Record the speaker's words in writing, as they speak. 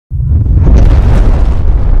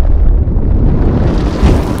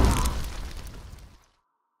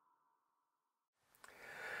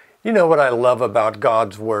You know what I love about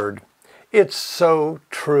God's Word? It's so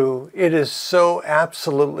true. It is so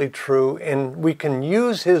absolutely true. And we can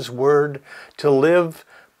use His Word to live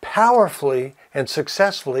powerfully and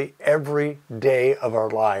successfully every day of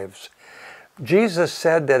our lives. Jesus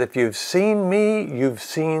said that if you've seen me, you've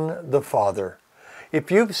seen the Father.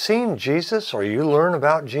 If you've seen Jesus or you learn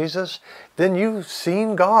about Jesus, then you've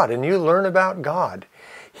seen God and you learn about God.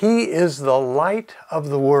 He is the light of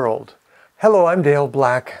the world. Hello, I'm Dale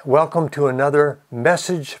Black. Welcome to another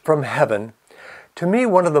message from heaven. To me,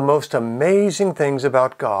 one of the most amazing things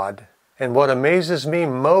about God, and what amazes me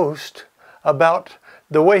most about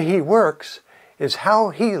the way He works, is how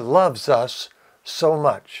He loves us so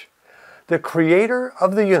much. The Creator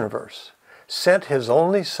of the universe sent His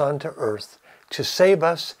only Son to earth to save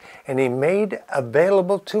us, and He made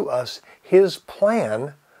available to us His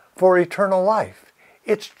plan for eternal life.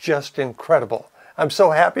 It's just incredible. I'm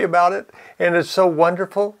so happy about it, and it's so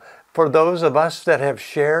wonderful for those of us that have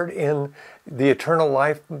shared in the eternal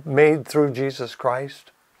life made through Jesus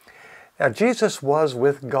Christ. Now, Jesus was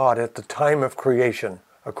with God at the time of creation,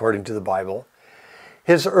 according to the Bible.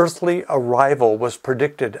 His earthly arrival was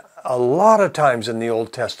predicted a lot of times in the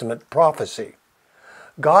Old Testament prophecy.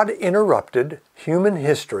 God interrupted human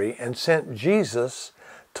history and sent Jesus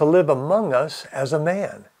to live among us as a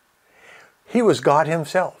man. He was God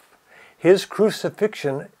Himself. His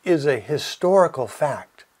crucifixion is a historical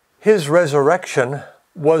fact. His resurrection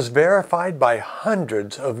was verified by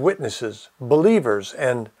hundreds of witnesses, believers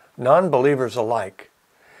and non-believers alike.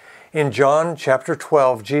 In John chapter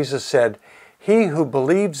 12, Jesus said, "He who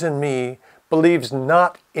believes in me believes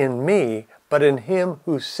not in me, but in Him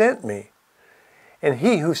who sent me. And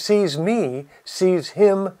he who sees me sees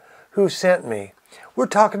Him who sent me." We're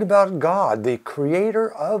talking about God, the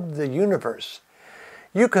Creator of the universe.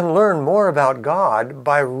 You can learn more about God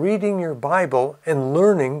by reading your Bible and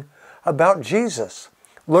learning about Jesus.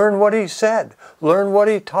 Learn what He said. Learn what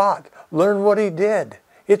He taught. Learn what He did.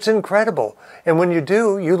 It's incredible. And when you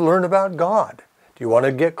do, you learn about God. Do you want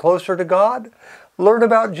to get closer to God? Learn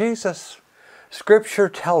about Jesus. Scripture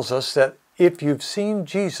tells us that if you've seen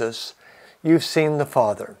Jesus, you've seen the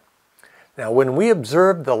Father. Now, when we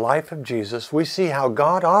observe the life of Jesus, we see how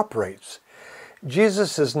God operates.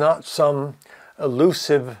 Jesus is not some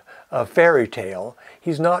elusive fairy tale.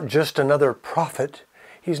 He's not just another prophet.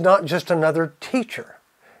 He's not just another teacher.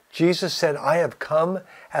 Jesus said, "I have come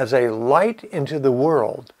as a light into the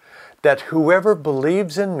world, that whoever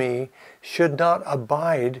believes in me should not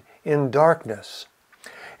abide in darkness."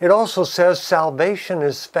 It also says salvation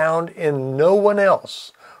is found in no one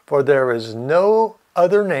else, for there is no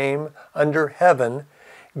other name under heaven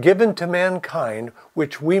given to mankind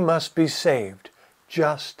which we must be saved.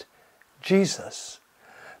 Just Jesus,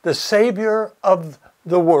 the Savior of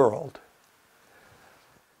the world.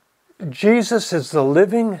 Jesus is the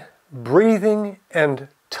living, breathing, and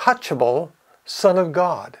touchable Son of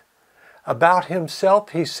God. About Himself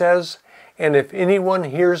He says, "And if anyone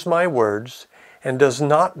hears my words and does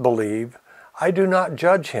not believe, I do not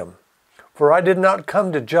judge him. For I did not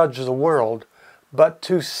come to judge the world, but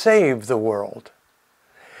to save the world."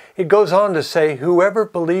 It goes on to say, "Whoever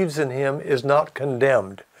believes in Him is not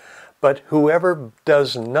condemned, but whoever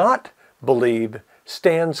does not believe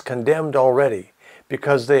stands condemned already,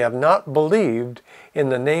 because they have not believed in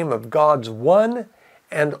the name of God's one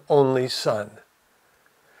and only Son."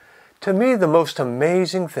 To me, the most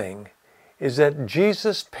amazing thing is that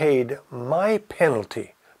Jesus paid my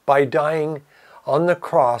penalty by dying on the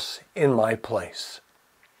cross in my place.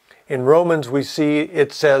 In Romans we see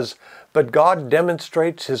it says, "But God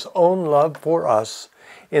demonstrates His own love for us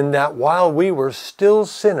in that while we were still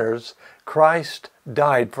sinners, Christ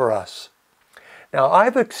died for us." Now,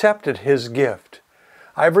 I've accepted His gift.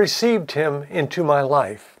 I've received Him into my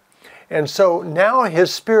life. And so now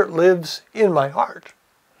His Spirit lives in my heart.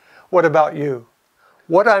 What about you?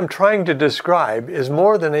 What I'm trying to describe is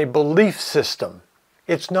more than a belief system.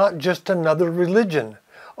 It's not just another religion.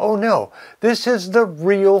 Oh no, this is the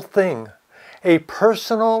real thing. A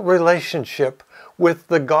personal relationship with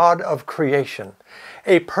the God of creation.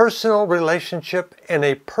 A personal relationship and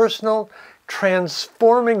a personal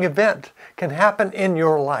transforming event can happen in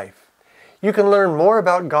your life. You can learn more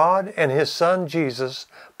about God and His Son Jesus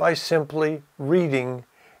by simply reading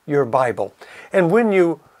your Bible. And when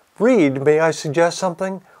you read, may I suggest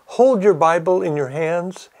something? Hold your Bible in your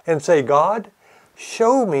hands and say, "God,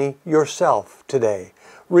 show me yourself today.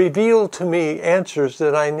 Reveal to me answers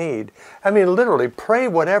that I need." I mean, literally, pray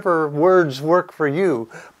whatever words work for you,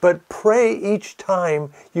 but pray each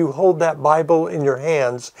time you hold that Bible in your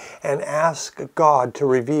hands and ask God to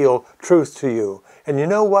reveal truth to you. And you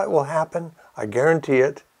know what will happen? I guarantee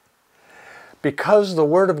it. because the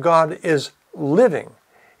Word of God is living,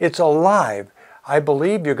 it's alive. I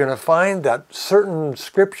believe you're going to find that certain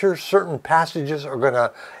scriptures, certain passages are going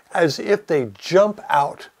to, as if they jump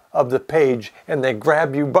out of the page and they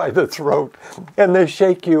grab you by the throat and they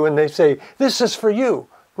shake you and they say, this is for you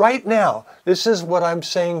right now. This is what I'm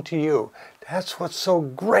saying to you. That's what's so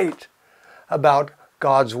great about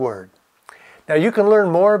God's Word. Now you can learn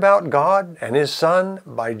more about God and His Son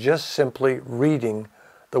by just simply reading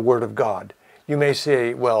the Word of God. You may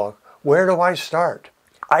say, well, where do I start?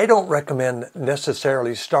 I don't recommend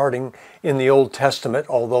necessarily starting in the Old Testament,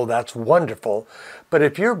 although that's wonderful. But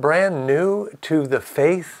if you're brand new to the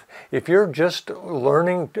faith, if you're just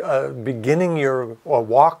learning, beginning your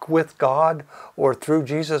walk with God or through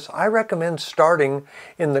Jesus, I recommend starting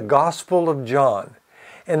in the Gospel of John.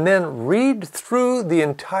 And then read through the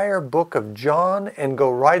entire book of John and go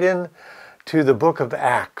right in to the book of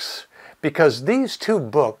Acts. Because these two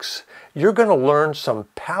books, you're going to learn some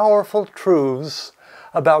powerful truths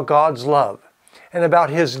about God's love and about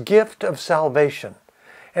His gift of salvation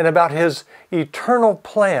and about His eternal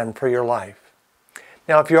plan for your life.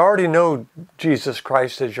 Now, if you already know Jesus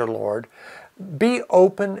Christ as your Lord, be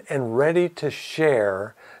open and ready to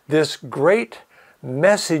share this great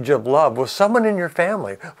message of love with someone in your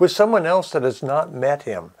family, with someone else that has not met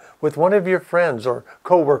Him, with one of your friends or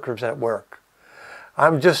co-workers at work.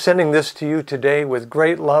 I'm just sending this to you today with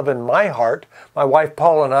great love in my heart. My wife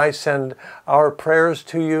Paul and I send our prayers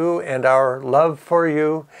to you and our love for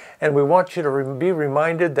you. And we want you to be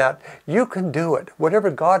reminded that you can do it. Whatever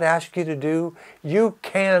God asks you to do, you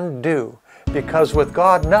can do. Because with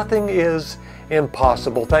God, nothing is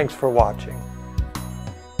impossible. Thanks for watching.